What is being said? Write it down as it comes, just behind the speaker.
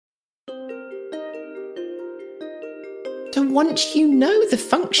So once you know the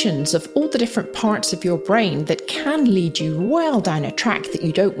functions of all the different parts of your brain that can lead you well down a track that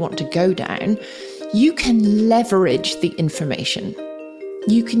you don't want to go down, you can leverage the information.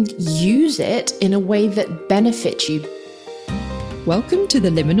 You can use it in a way that benefits you. Welcome to the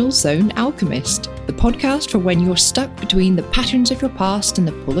Liminal Zone Alchemist, the podcast for when you're stuck between the patterns of your past and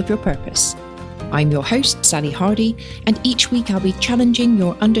the pull of your purpose. I'm your host, Sally Hardy, and each week I'll be challenging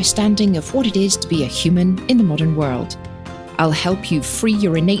your understanding of what it is to be a human in the modern world. I'll help you free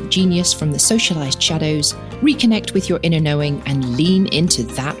your innate genius from the socialized shadows, reconnect with your inner knowing, and lean into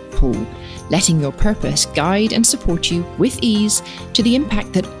that pull, letting your purpose guide and support you with ease to the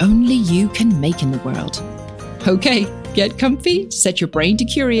impact that only you can make in the world. Okay, get comfy, set your brain to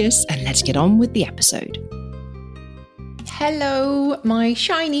curious, and let's get on with the episode. Hello, my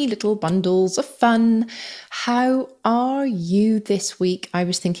shiny little bundles of fun. How are you this week? I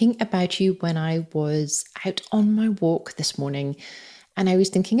was thinking about you when I was out on my walk this morning, and I was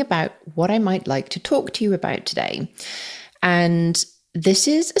thinking about what I might like to talk to you about today. And this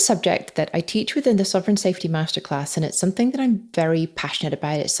is a subject that I teach within the Sovereign Safety Masterclass, and it's something that I'm very passionate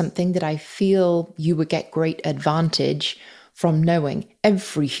about. It's something that I feel you would get great advantage from knowing.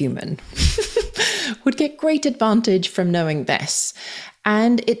 Every human would get great advantage from knowing this.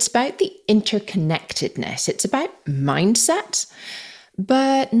 And it's about the interconnectedness. It's about mindset,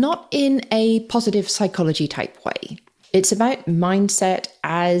 but not in a positive psychology type way. It's about mindset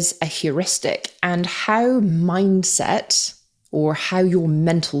as a heuristic and how mindset, or how your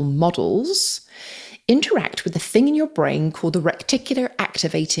mental models, interact with the thing in your brain called the reticular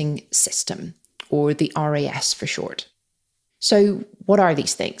activating system, or the RAS for short. So what are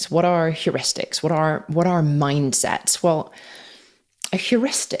these things? What are heuristics? What are mindsets? Well, a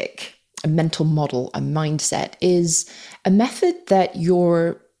heuristic, a mental model, a mindset is a method that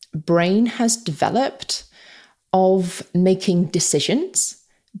your brain has developed of making decisions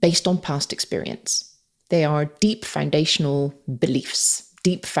based on past experience. They are deep foundational beliefs,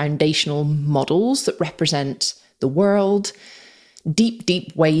 deep foundational models that represent the world,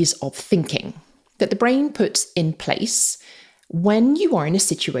 deep ways of thinking that the brain puts in place when you are in a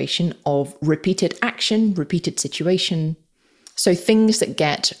situation of repeated action, repeated situation. So things that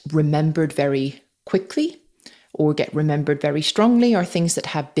get remembered very quickly or get remembered very strongly are things that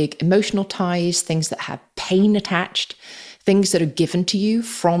have big emotional ties, things that have pain attached, things that are given to you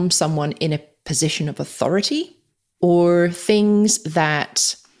from someone in a position of authority, or things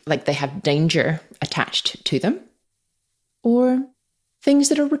that, like, they have danger attached to them, or things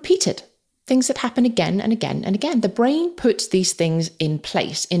that are repeated. Things that happen again and again and again. The brain puts these things in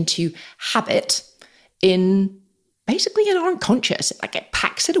place into habit in our unconscious. Like, it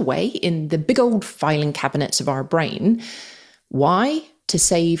packs it away in the big old filing cabinets of our brain. Why? To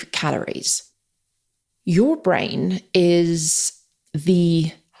save calories. Your brain is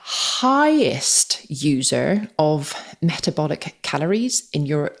the highest user of metabolic calories in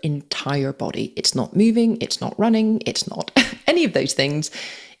your entire body. It's not moving, it's not running, it's not any of those things.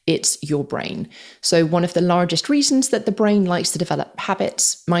 It's your brain. So one of the largest reasons that the brain likes to develop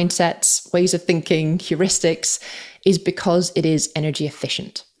habits, mindsets, ways of thinking, heuristics, is because it is energy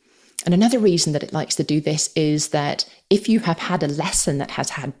efficient. And another reason that it likes to do this is that if you have had a lesson that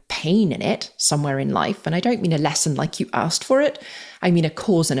has had pain in it somewhere in life, and I don't mean a lesson like you asked for it, I mean a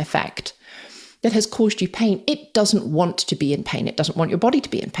cause and effect that has caused you pain, it doesn't want to be in pain. It doesn't want your body to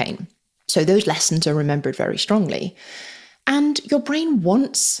be in pain. So those lessons are remembered very strongly. And your brain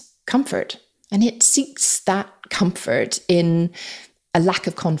wants comfort, and it seeks that comfort in a lack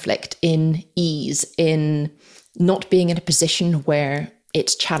of conflict, in ease, in not being in a position where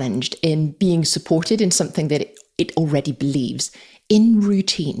it's challenged, in being supported in something that it already believes, in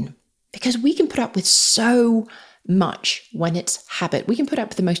routine. Because we can put up with so much when it's habit. We can put up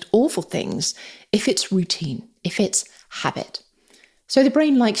with the most awful things if it's routine, if it's habit. So the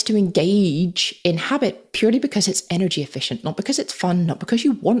brain likes to engage in habit purely because it's energy efficient, not because it's fun, not because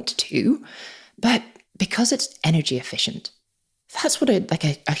you want to, but because it's energy efficient. That's what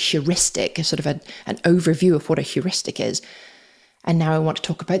a heuristic, a sort of an overview of what a heuristic is. And now I want to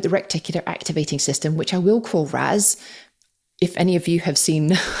talk about the reticular activating system, which I will call RAS. If any of you have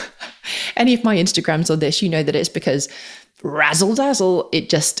seen any of my Instagrams on this, you know that it's because razzle dazzle,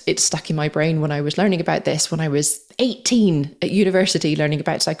 it stuck in my brain when I was learning about this when I was 18 at university learning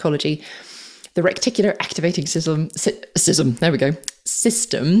about psychology. The reticular activating system,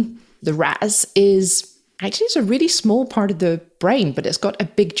 the RAS is actually a really small part of the brain, but it's got a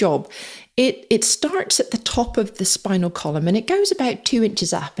big job. It starts at the top of the spinal column and it goes about 2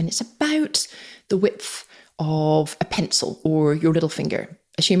 inches up, and it's about the width of a pencil or your little finger,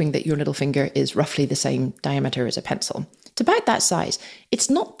 assuming that your little finger is roughly the same diameter as a pencil. It's about that size. It's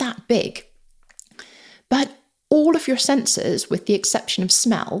not that big. But all of your senses, with the exception of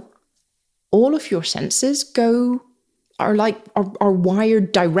smell, all of your senses are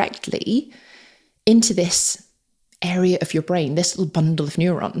wired directly into this area of your brain, this little bundle of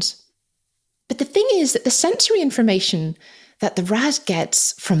neurons. But the thing is that the sensory information that the RAS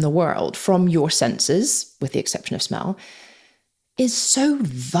gets from the world, from your senses, with the exception of smell, is so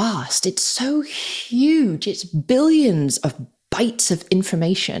vast. It's so huge. It's billions of bytes of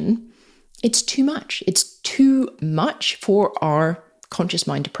information. It's too much. It's too much for our conscious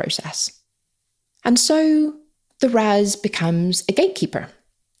mind to process. And so the RAS becomes a gatekeeper,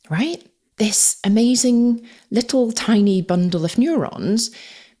 right? This amazing little tiny bundle of neurons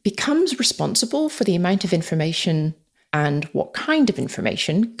becomes responsible for the amount of information and what kind of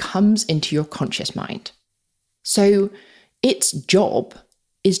information comes into your conscious mind. So its job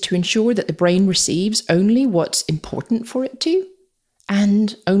is to ensure that the brain receives only what's important for it to,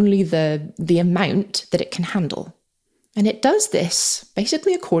 and only the amount that it can handle. And it does this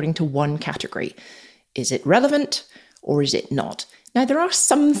basically according to one category. Is it relevant or is it not? Now, there are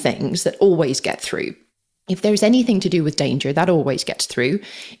some things that always get through. If there's anything to do with danger, that always gets through.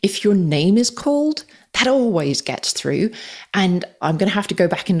 If your name is called, that always gets through. And I'm going to have to go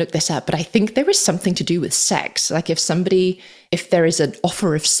back and look this up, but I think there is something to do with sex. Like if there is an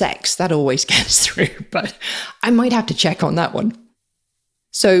offer of sex, that always gets through. But I might have to check on that one.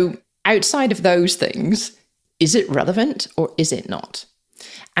 So outside of those things, is it relevant or is it not?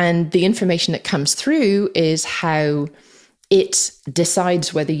 And the information that comes through is how it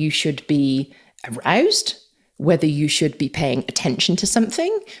decides whether you should be aroused, whether you should be paying attention to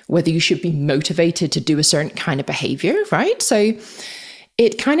something, whether you should be motivated to do a certain kind of behavior, right? So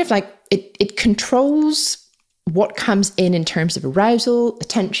it kind of like, it controls what comes in terms of arousal,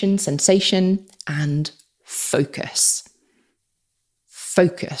 attention, sensation, and focus.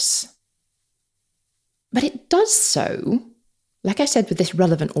 Focus. But it does so, like I said, with this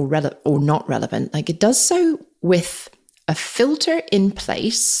relevant or not relevant, like it does so with a filter in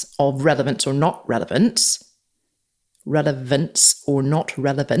place of relevance or not relevance or not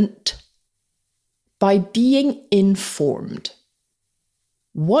relevant, by being informed.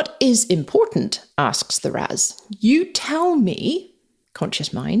 What is important? Asks the RAS. You tell me,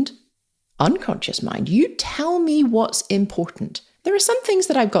 conscious mind, unconscious mind, you tell me what's important. There are some things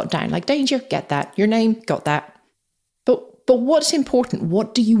that I've got down, like danger, get that. Your name, got that. But what's important?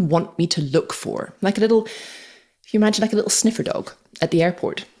 What do you want me to look for? Like if you imagine like a little sniffer dog at the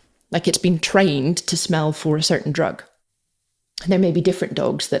airport, like it's been trained to smell for a certain drug. And there may be different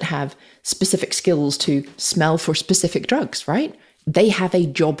dogs that have specific skills to smell for specific drugs, right? They have a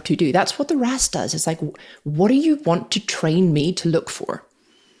job to do. That's what the RAS does. It's like, what do you want to train me to look for?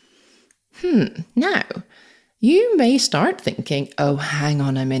 Now, you may start thinking, oh, hang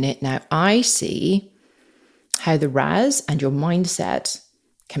on a minute. Now, I see how the RAS and your mindset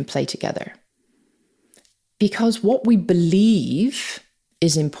can play together. Because what we believe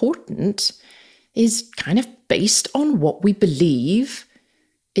is important is kind of based on what we believe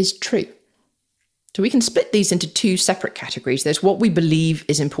is true. So we can split these into two separate categories. There's what we believe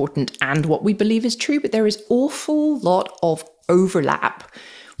is important and what we believe is true, but there is awful lot of overlap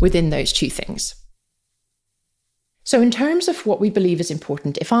within those two things. So in terms of what we believe is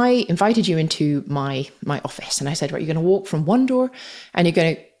important, if I invited you into my office and I said, right, you're going to walk from one door and you're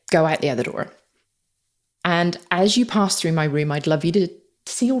going to go out the other door. And as you pass through my room, I'd love you to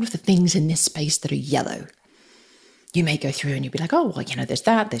see all of the things in this space that are yellow. You may go through and you'll be like, oh, well, there's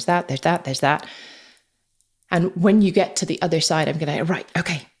that, there's that, there's that, there's that. And when you get to the other side, I'm going to, right,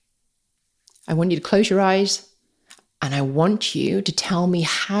 okay. I want you to close your eyes and I want you to tell me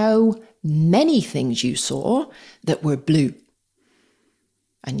how many things you saw that were blue.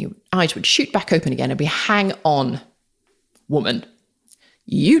 And your eyes would shoot back open again and be, hang on, woman.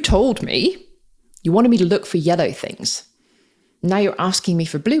 You told me you wanted me to look for yellow things. Now you're asking me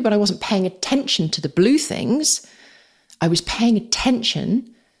for blue, but I wasn't paying attention to the blue things. I was paying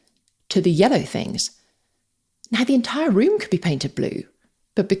attention to the yellow things. Now the entire room could be painted blue,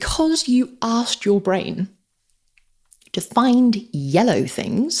 but because you asked your brain to find yellow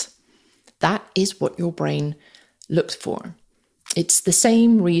things, that is what your brain looked for. It's the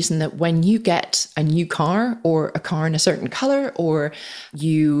same reason that when you get a new car or a car in a certain color, or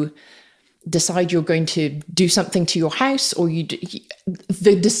you decide you're going to do something to your house, or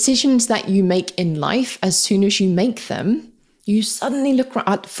the decisions that you make in life, as soon as you make them, you suddenly look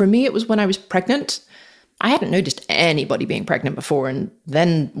around. For me, it was when I was pregnant. I hadn't noticed anybody being pregnant before. And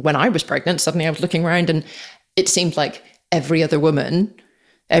then when I was pregnant, suddenly I was looking around and it seemed like every other woman,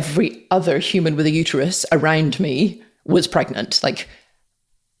 every other human with a uterus around me was pregnant,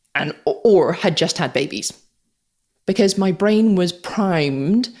 or had just had babies. Because my brain was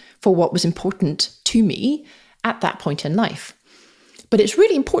primed for what was important to me at that point in life. But it's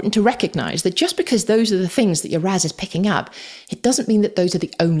really important to recognize that just because those are the things that your RAS is picking up, it doesn't mean that those are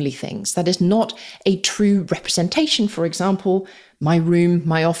the only things. That is not a true representation. For example, my room,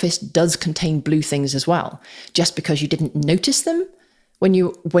 my office does contain blue things as well. Just because you didn't notice them when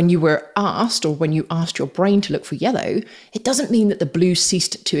you were asked, or when you asked your brain to look for yellow, it doesn't mean that the blue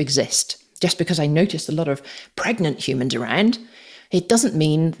ceased to exist. Just because I noticed a lot of pregnant humans around, it doesn't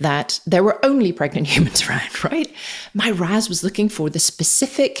mean that there were only pregnant humans around, right? My RAS was looking for the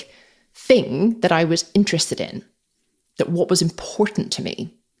specific thing that I was interested in, that what was important to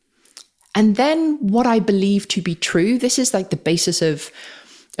me. And then what I believe to be true, this is like the basis of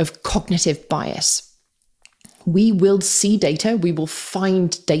cognitive bias. We will see data, we will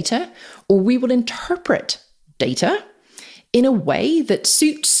find data, or we will interpret data in a way that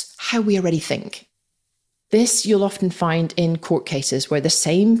suits how we already think. This you'll often find in court cases where the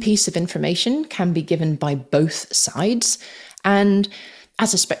same piece of information can be given by both sides. And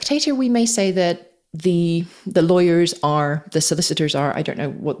as a spectator, we may say that the lawyers are, the solicitors are, I don't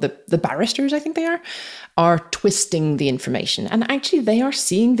know what the barristers, I think they are twisting the information. And actually they are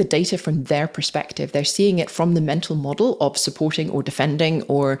seeing the data from their perspective. They're seeing it from the mental model of supporting or defending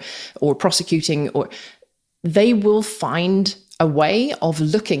or prosecuting, or they will find a way of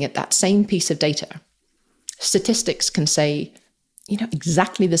looking at that same piece of data. Statistics can say,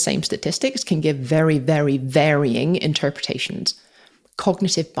 exactly the same statistics can give very, very varying interpretations.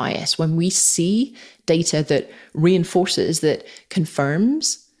 Cognitive bias, when we see data that reinforces, that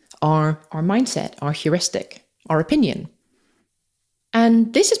confirms our mindset, our heuristic, our opinion.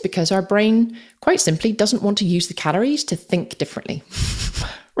 And this is because our brain, quite simply, doesn't want to use the calories to think differently,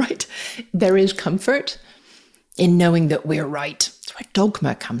 right? There is comfort in knowing that we're right. That's where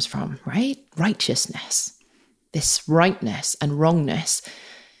dogma comes from, right? Righteousness, this rightness and wrongness.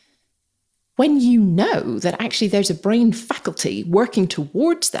 When you know that actually there's a brain faculty working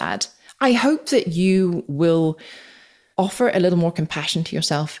towards that, I hope that you will offer a little more compassion to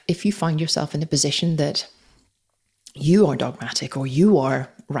yourself if you find yourself in a position that you are dogmatic, or you are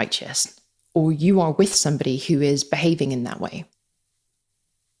righteous, or you are with somebody who is behaving in that way.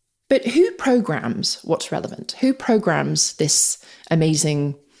 But who programs what's relevant? Who programs this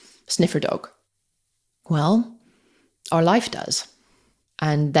amazing sniffer dog? Well, our life does.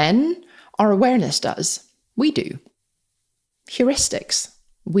 And then our awareness does. We do. Heuristics.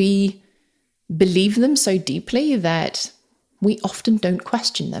 We believe them so deeply that we often don't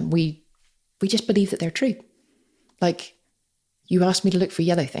question them. We just believe that they're true. Like, you asked me to look for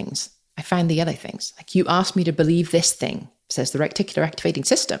yellow things. I found the yellow things. Like, you asked me to believe this thing, says the reticular activating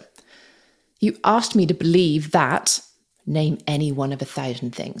system. You asked me to believe that, name any one of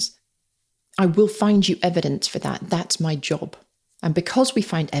 1,000 things. I will find you evidence for that. That's my job. And because we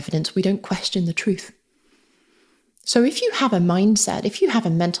find evidence, we don't question the truth. So if you have a mindset, if you have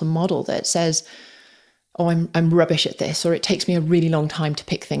a mental model that says, oh, I'm rubbish at this, or it takes me a really long time to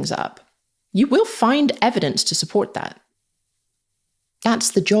pick things up, you will find evidence to support that.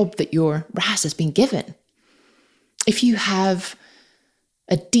 That's the job that your RAS has been given. If you have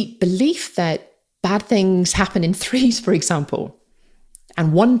a deep belief that bad things happen in threes, for example,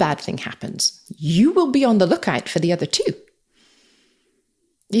 and one bad thing happens, you will be on the lookout for the other two.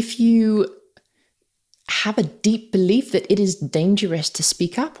 If you have a deep belief that it is dangerous to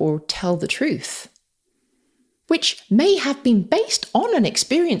speak up or tell the truth, which may have been based on an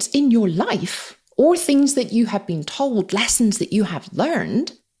experience in your life or things that you have been told, lessons that you have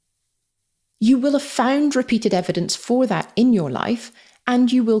learned, you will have found repeated evidence for that in your life,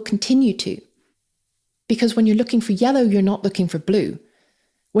 and you will continue to. Because when you're looking for yellow, you're not looking for blue.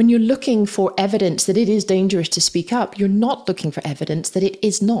 When you're looking for evidence that it is dangerous to speak up, you're not looking for evidence that it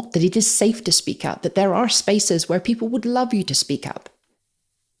is not, that it is safe to speak up, that there are spaces where people would love you to speak up.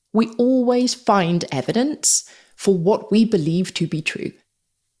 We always find evidence for what we believe to be true.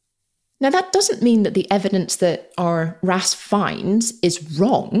 Now, that doesn't mean that the evidence that our RAS finds is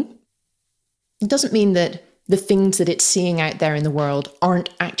wrong. It doesn't mean that the things that it's seeing out there in the world aren't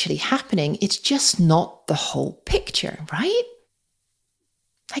actually happening. It's just not the whole picture, right?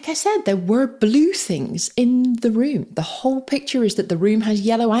 Like I said, there were blue things in the room. The whole picture is that the room has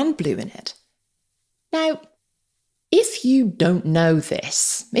yellow and blue in it. Now, if you don't know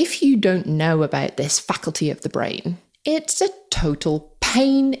this, if you don't know about this faculty of the brain, it's a total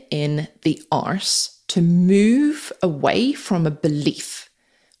pain in the arse to move away from a belief,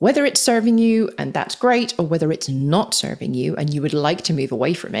 whether it's serving you and that's great, or whether it's not serving you and you would like to move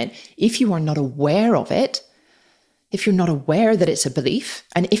away from it. If you are not aware of it, if you're not aware that it's a belief,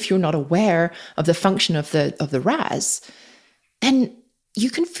 and if you're not aware of the function of the RAS, then you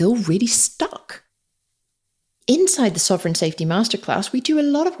can feel really stuck. Inside the Sovereign Safety Masterclass, we do a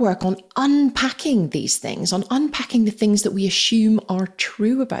lot of work on unpacking these things, on unpacking the things that we assume are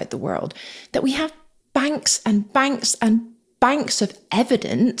true about the world, that we have banks and banks and banks of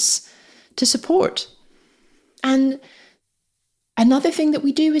evidence to support. And another thing that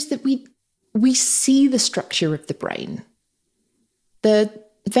we do is that we see the structure of the brain. The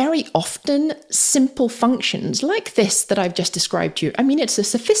very often simple functions like this that I've just described to you. I mean, it's a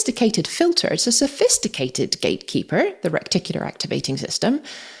sophisticated filter. It's a sophisticated gatekeeper, the reticular activating system,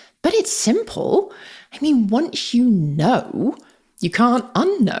 but it's simple. I mean, once you know, you can't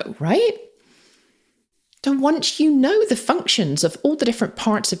unknow, right? So once you know the functions of all the different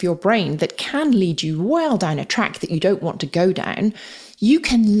parts of your brain that can lead you well down a track that you don't want to go down, you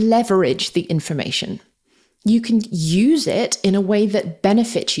can leverage the information. You can use it in a way that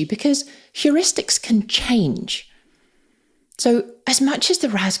benefits you because heuristics can change. So as much as the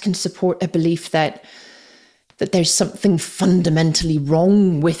RAS can support a belief that there's something fundamentally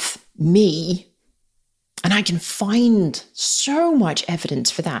wrong with me, and I can find so much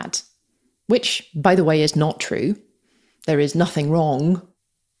evidence for that, which, by the way, is not true. There is nothing wrong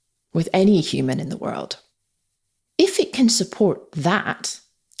with any human in the world. If it can support that,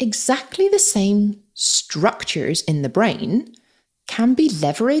 exactly the same structures in the brain can be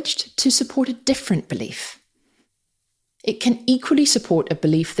leveraged to support a different belief. It can equally support a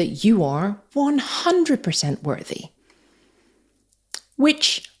belief that you are 100% worthy,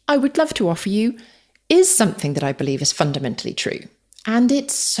 which I would love to offer you is something that I believe is fundamentally true. And it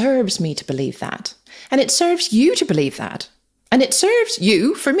serves me to believe that. And it serves you to believe that. And it serves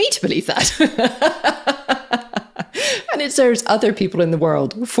you for me to believe that. And it serves other people in the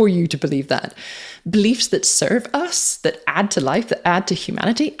world for you to believe that. Beliefs that serve us, that add to life, that add to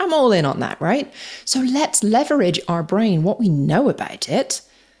humanity, I'm all in on that, right? So let's leverage our brain, what we know about it,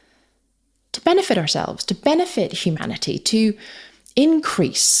 to benefit ourselves, to benefit humanity, to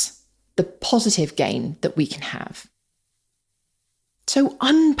increase the positive gain that we can have. So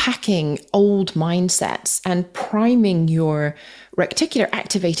unpacking old mindsets and priming your reticular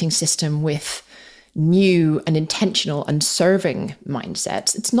activating system with new and intentional and serving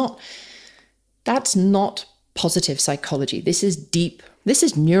mindsets, that's not positive psychology. This is deep. This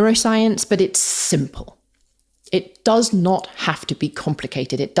is neuroscience, but it's simple. It does not have to be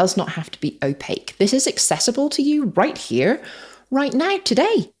complicated. It does not have to be opaque. This is accessible to you right here, right now,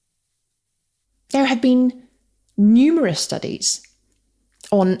 today. There have been numerous studies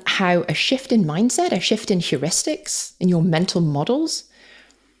on how a shift in mindset, a shift in heuristics, in your mental models,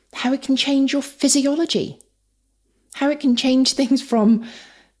 how it can change your physiology, how it can change things from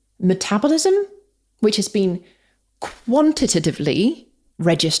metabolism, which has been quantitatively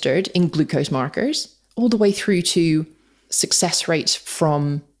registered in glucose markers, all the way through to success rates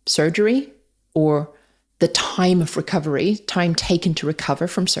from surgery or the time of recovery, time taken to recover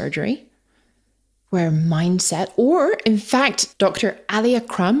from surgery, where mindset, or in fact, Dr. Alia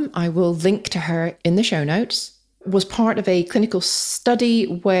Crum, I will link to her in the show notes, was part of a clinical study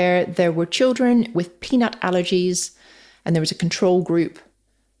where there were children with peanut allergies and there was a control group.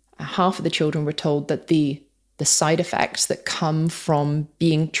 Half of the children were told that the side effects that come from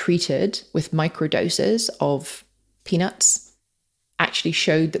being treated with microdoses of peanuts actually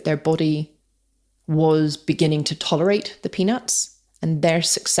showed that their body was beginning to tolerate the peanuts, and their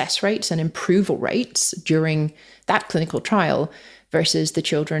success rates and approval rates during that clinical trial versus the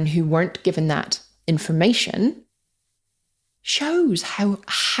children who weren't given that information shows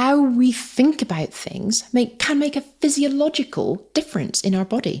how we think about things can make a physiological difference in our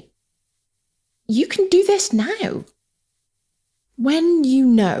body. You can do this now. When you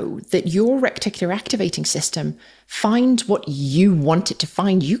know that your reticular activating system finds what you want it to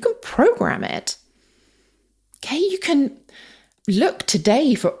find, you can program it. Okay, you can look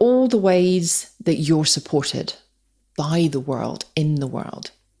today for all the ways that you're supported by the world, in the world.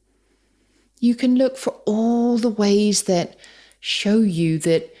 You can look for all the ways that show you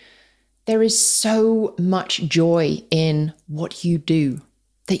that there is so much joy in what you do,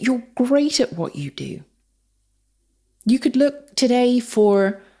 that you're great at what you do. You could look today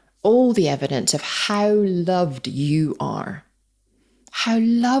for all the evidence of how loved you are. How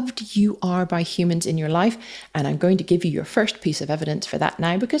loved you are by humans in your life. And I'm going to give you your first piece of evidence for that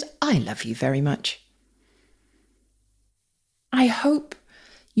now because I love you very much. I hope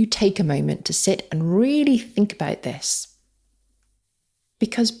you take a moment to sit and really think about this.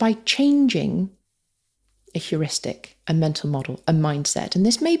 Because by changing a heuristic, a mental model, a mindset, and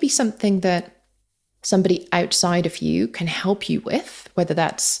this may be something that somebody outside of you can help you with, whether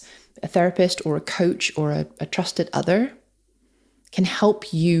that's a therapist or a coach or a trusted other, can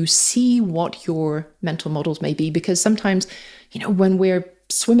help you see what your mental models may be. Because sometimes, when we're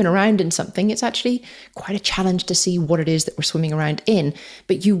swimming around in something, it's actually quite a challenge to see what it is that we're swimming around in.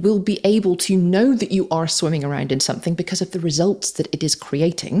 But you will be able to know that you are swimming around in something because of the results that it is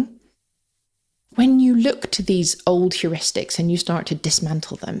creating. When you look to these old heuristics and you start to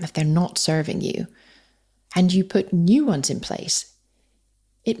dismantle them, if they're not serving you, and you put new ones in place,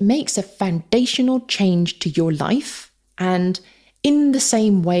 it makes a foundational change to your life. And in the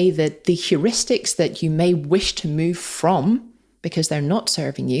same way that the heuristics that you may wish to move from because they're not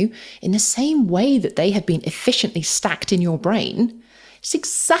serving you, in the same way that they have been efficiently stacked in your brain, it's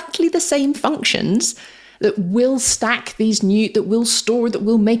exactly the same functions that will stack these new, that will store, that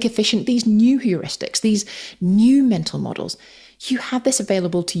will make efficient these new heuristics, these new mental models. You have this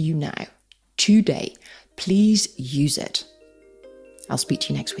available to you now, today. Please use it. I'll speak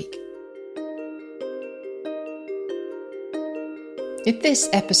to you next week. If this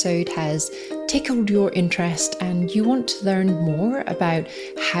episode has tickled your interest and you want to learn more about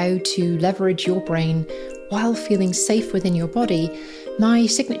how to leverage your brain while feeling safe within your body, my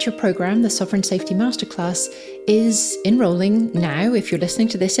signature program, the Sovereign Safety Masterclass, is enrolling now, if you're listening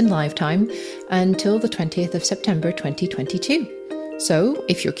to this in live time, until the 20th of September 2022. So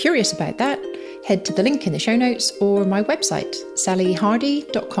if you're curious about that, head to the link in the show notes or my website,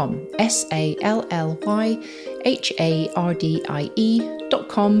 sallyhardie.com,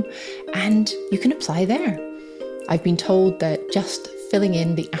 SALLYHARDIE.com, and you can apply there. I've been told that just filling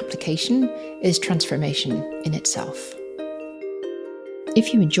in the application is transformation in itself.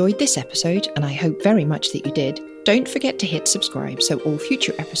 If you enjoyed this episode, and I hope very much that you did, don't forget to hit subscribe so all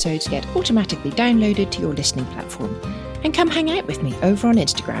future episodes get automatically downloaded to your listening platform. And come hang out with me over on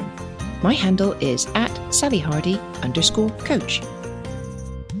Instagram. My handle is @SallyHardie_coach.